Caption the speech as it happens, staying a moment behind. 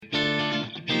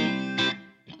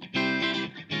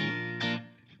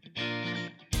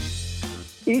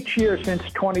Each year since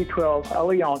 2012,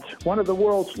 Allianz, one of the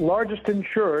world's largest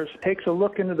insurers, takes a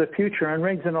look into the future and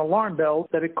rings an alarm bell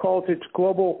that it calls its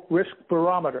Global Risk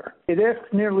Barometer. It asks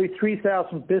nearly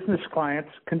 3,000 business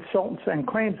clients, consultants, and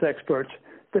claims experts,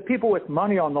 the people with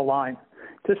money on the line,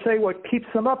 to say what keeps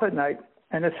them up at night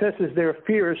and assesses their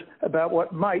fears about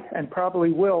what might and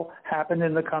probably will happen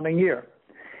in the coming year.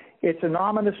 It's an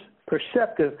ominous,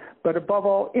 perceptive, but above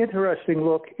all, interesting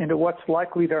look into what's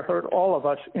likely to hurt all of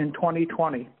us in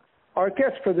 2020. Our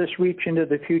guest for this reach into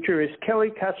the future is Kelly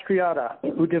Castriota,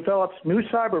 who develops new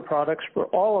cyber products for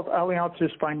all of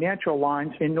Allianz's financial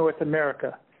lines in North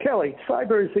America. Kelly,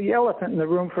 cyber is the elephant in the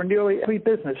room for nearly every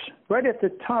business. Right at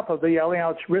the top of the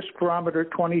Allianz Risk Barometer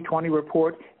 2020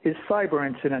 report is cyber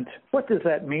incidents. What does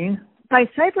that mean? By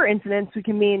cyber incidents, we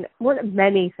can mean one of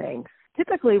many things.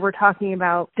 Typically, we're talking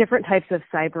about different types of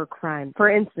cyber crime. For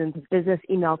instance, business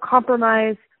email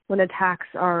compromise, when attacks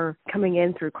are coming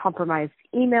in through compromised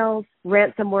emails,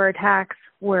 ransomware attacks,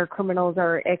 where criminals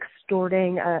are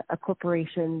extorting a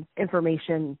corporation's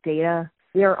information data.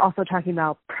 We are also talking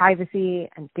about privacy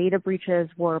and data breaches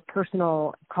where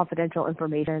personal confidential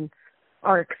information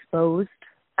are exposed.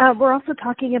 We're also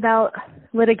talking about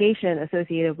litigation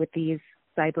associated with these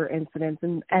cyber incidents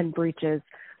and breaches,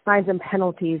 fines and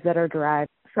penalties that are derived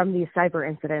from these cyber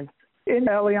incidents. In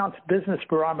Allianz Business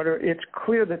Barometer, it's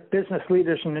clear that business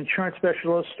leaders and insurance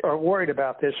specialists are worried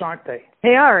about this, aren't they?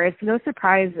 They are. It's no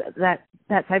surprise that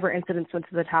cyber incidents went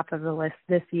to the top of the list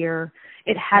this year.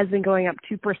 It has been going up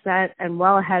 2% and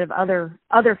well ahead of other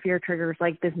fear triggers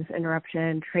like business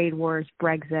interruption, trade wars,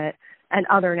 Brexit, and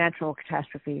other natural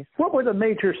catastrophes. What were the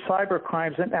major cyber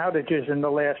crimes and outages in the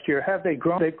last year? Have they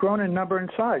grown? They've grown in number and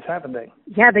size, haven't they?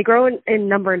 Yeah, they grow in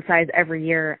number and size every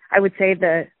year. I would say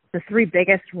the three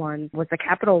biggest ones was the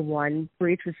Capital One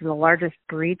breach, which is the largest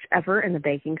breach ever in the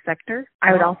banking sector.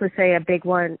 I would also say a big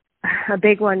one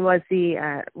was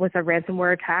a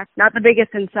ransomware attack. Not the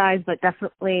biggest in size, but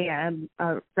definitely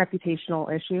a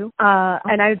reputational issue.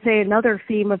 And I would say another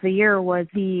theme of the year was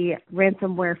the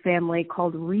ransomware family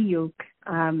called Ryuk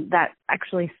that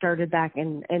actually started back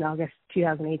in August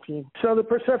 2018. So the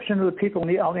perception of the people in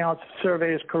the Allianz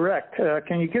survey is correct.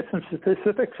 Can you give some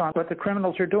specifics on what the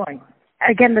criminals are doing?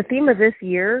 Again, the theme of this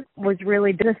year was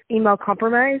really business email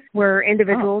compromise, where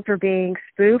individuals were being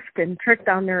spoofed and tricked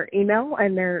on their email,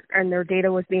 and their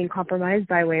data was being compromised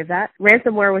by way of that.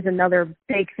 Ransomware was another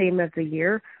big theme of the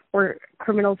year, where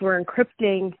criminals were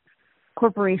encrypting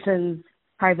corporations'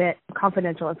 private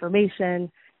confidential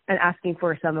information and asking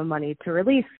for a sum of money to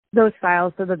release those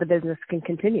files so that the business can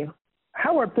continue.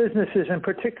 How are businesses in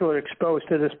particular exposed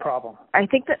to this problem? I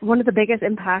think that one of the biggest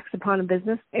impacts upon a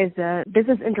business is a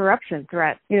business interruption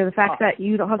threat. The fact that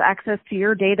you don't have access to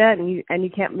your data and you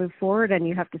can't move forward and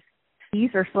you have to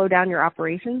cease or slow down your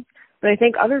operations. But I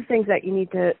think other things that you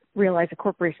need to realize a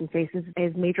corporation faces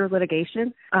is major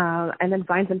litigation and then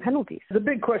fines and penalties. The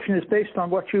big question is, based on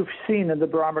what you've seen in the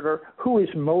barometer, who is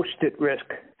most at risk?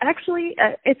 Actually,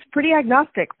 it's pretty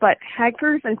agnostic, but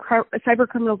hackers and cyber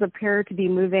criminals appear to be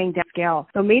moving down scale.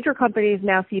 So major companies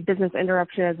now see business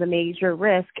interruption as a major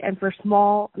risk, and for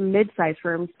small, mid-sized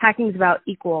firms, hacking is about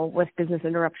equal with business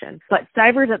interruption. But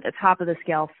cyber is at the top of the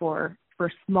scale for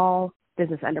small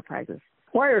business enterprises.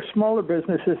 Why are smaller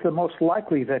businesses the most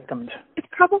likely victims? It's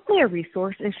probably a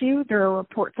resource issue. There are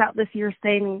reports out this year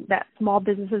saying that small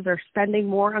businesses are spending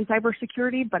more on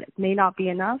cybersecurity, but it may not be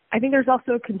enough. I think there's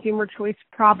also a consumer choice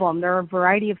problem. There are a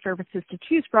variety of services to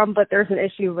choose from, but there's an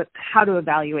issue with how to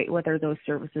evaluate whether those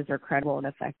services are credible and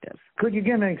effective. Could you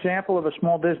give an example of a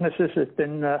small business that's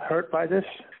been hurt by this?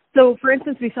 So, for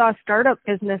instance, we saw a startup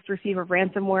business receive a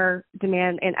ransomware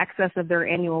demand in excess of their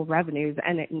annual revenues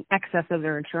and in excess of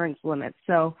their insurance limits.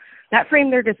 So that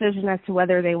framed their decision as to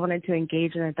whether they wanted to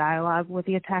engage in a dialogue with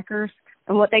the attackers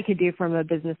and what they could do from a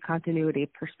business continuity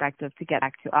perspective to get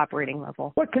back to operating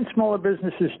level. What can smaller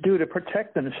businesses do to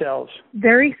protect themselves?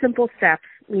 Very simple steps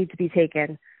need to be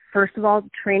taken. First of all,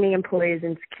 training employees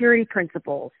in security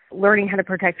principles, learning how to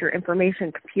protect your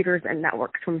information, computers, and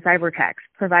networks from cyber attacks,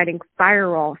 providing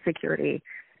firewall security,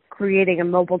 creating a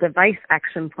mobile device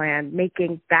action plan,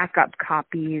 making backup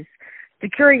copies.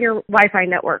 Securing your Wi-Fi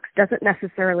networks doesn't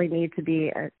necessarily need to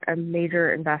be a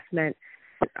major investment.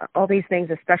 All these things,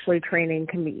 especially training,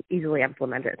 can be easily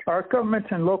implemented. Are governments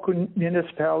and local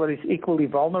municipalities equally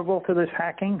vulnerable to this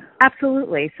hacking?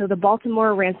 Absolutely. So the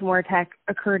Baltimore ransomware attack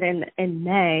occurred in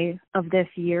May of this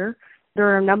year. There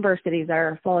are a number of cities that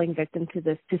are falling victim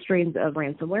to strains of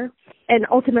ransomware. And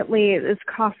ultimately, this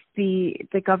cost the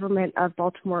government of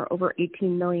Baltimore over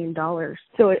 $18 million.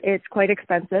 So it's quite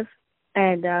expensive.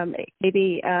 And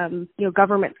maybe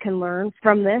governments can learn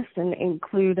from this and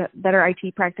include better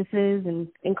IT practices and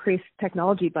increase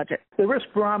technology budgets. The Risk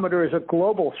Barometer is a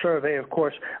global survey, of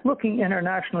course. Looking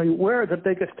internationally, where are the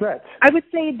biggest threats? I would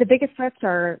say the biggest threats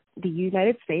are the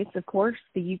United States, of course,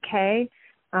 the UK,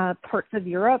 parts of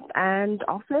Europe, and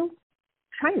also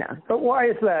China. But why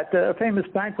is that? A famous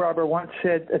bank robber once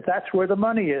said that's where the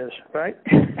money is, right?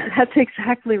 That's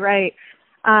exactly right.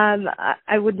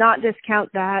 I would not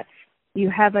discount that. You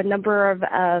have a number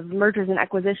of mergers and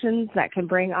acquisitions that can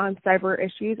bring on cyber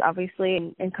issues,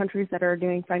 obviously, in countries that are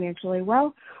doing financially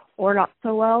well or not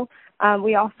so well.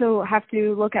 We also have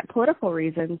to look at political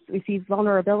reasons. We see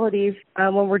vulnerabilities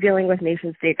when we're dealing with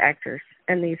nation-state actors,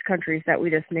 and these countries that we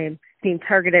just named being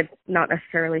targeted, not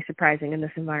necessarily surprising in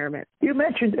this environment. You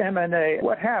mentioned M&A.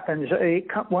 What happens?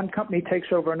 One company takes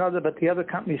over another, but the other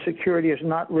company's security is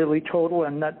not really total,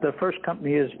 and that the first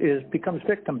company becomes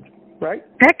victim. Right?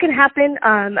 That can happen.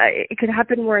 It can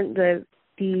happen where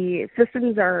the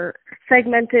systems are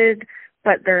segmented,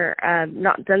 but they're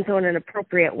not done so in an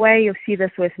appropriate way. You'll see this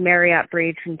with Marriott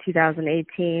breach in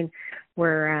 2018,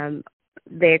 where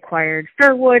they acquired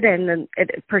Starwood, and then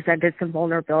it presented some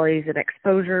vulnerabilities and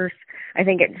exposures. I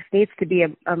think it just needs to be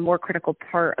a more critical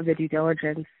part of the due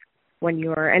diligence when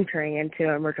you are entering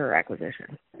into a merger or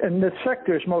acquisition. And the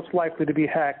sector is most likely to be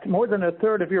hacked. More than a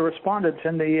third of your respondents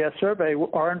in the survey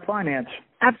are in finance.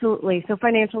 Absolutely. So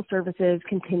financial services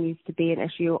continues to be an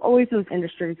issue. Always those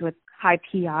industries with high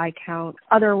PI count.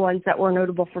 Other ones that were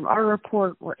notable from our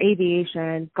report were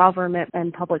aviation, government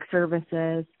and public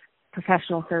services,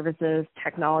 professional services,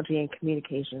 technology, and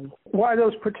communications. Why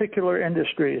those particular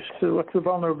industries? So what's the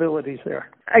vulnerabilities there?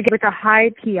 Again, with a high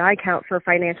PI count for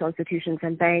financial institutions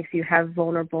and banks, you have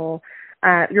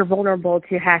you're vulnerable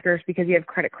to hackers because you have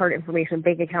credit card information,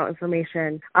 bank account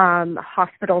information.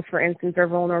 Hospitals, for instance, are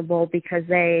vulnerable because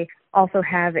they also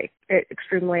have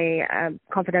extremely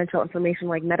confidential information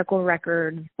like medical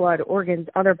records, blood, organs,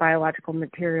 other biological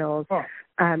materials.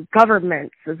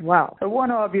 Governments as well.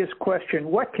 One obvious question,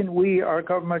 what can we, our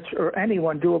governments, or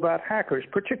anyone do about hackers,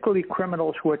 particularly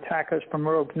criminals who attack us from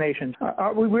rogue nations?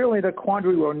 Are we really in a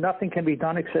quandary where nothing can be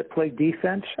done except play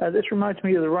defense? This reminds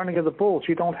me of the running of the bulls.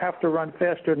 You don't have to run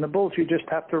faster than the bulls, you just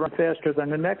have to run faster than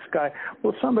the next guy.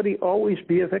 Will somebody always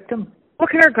be a victim? What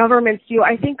can our governments do?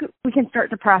 I think we can start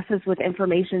the process with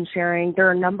information sharing. There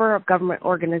are a number of government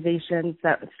organizations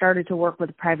that started to work with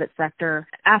the private sector,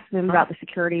 ask them about the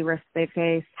security risks they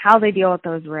face, how they deal with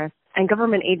those risks. And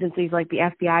government agencies like the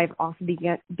FBI have also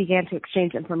began to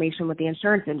exchange information with the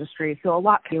insurance industry, so a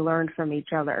lot can be learned from each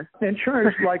other.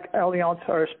 Insurers like Allianz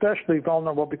are especially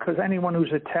vulnerable because anyone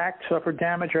who's attacked, suffered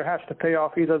damage, or has to pay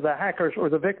off either the hackers or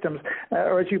the victims,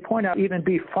 or as you point out, even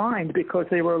be fined because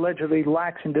they were allegedly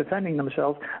lax in defending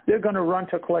themselves, they're going to run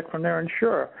to collect from their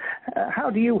insurer. How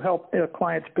do you help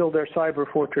clients build their cyber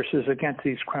fortresses against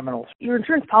these criminals? Your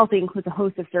insurance policy includes a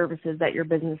host of services that your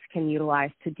business can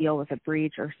utilize to deal with a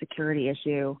breach or security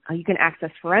issue. You can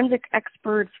access forensic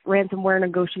experts, ransomware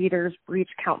negotiators, breach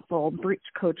counsel, breach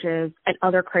coaches, and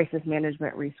other crisis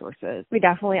management resources. We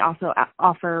definitely also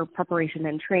offer preparation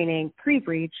and training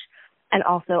pre-breach and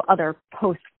also other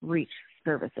post-breach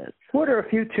services. What are a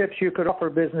few tips you could offer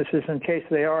businesses in case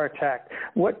they are attacked?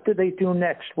 What do they do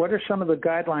next? What are some of the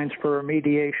guidelines for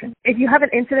remediation? If you have an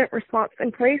incident response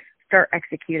in place, start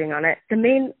executing on it. The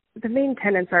main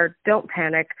tenets are don't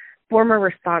panic, form a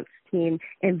response team,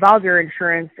 involve your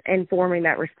insurance in forming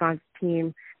that response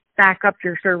team, back up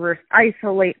your servers,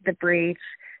 isolate the breach,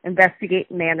 investigate,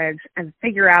 manage, and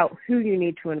figure out who you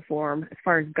need to inform as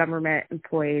far as government,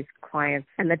 employees, clients,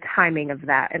 and the timing of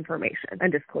that information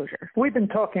and disclosure. We've been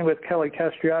talking with Kelly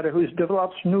Castriota, who's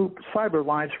developed new cyber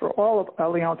lines for all of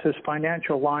Allianz's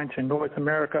financial lines in North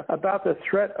America about the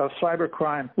threat of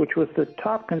cybercrime, which was the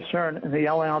top concern in the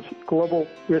Allianz Global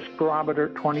Risk Barometer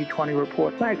 2020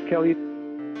 report. Thanks, Kelly.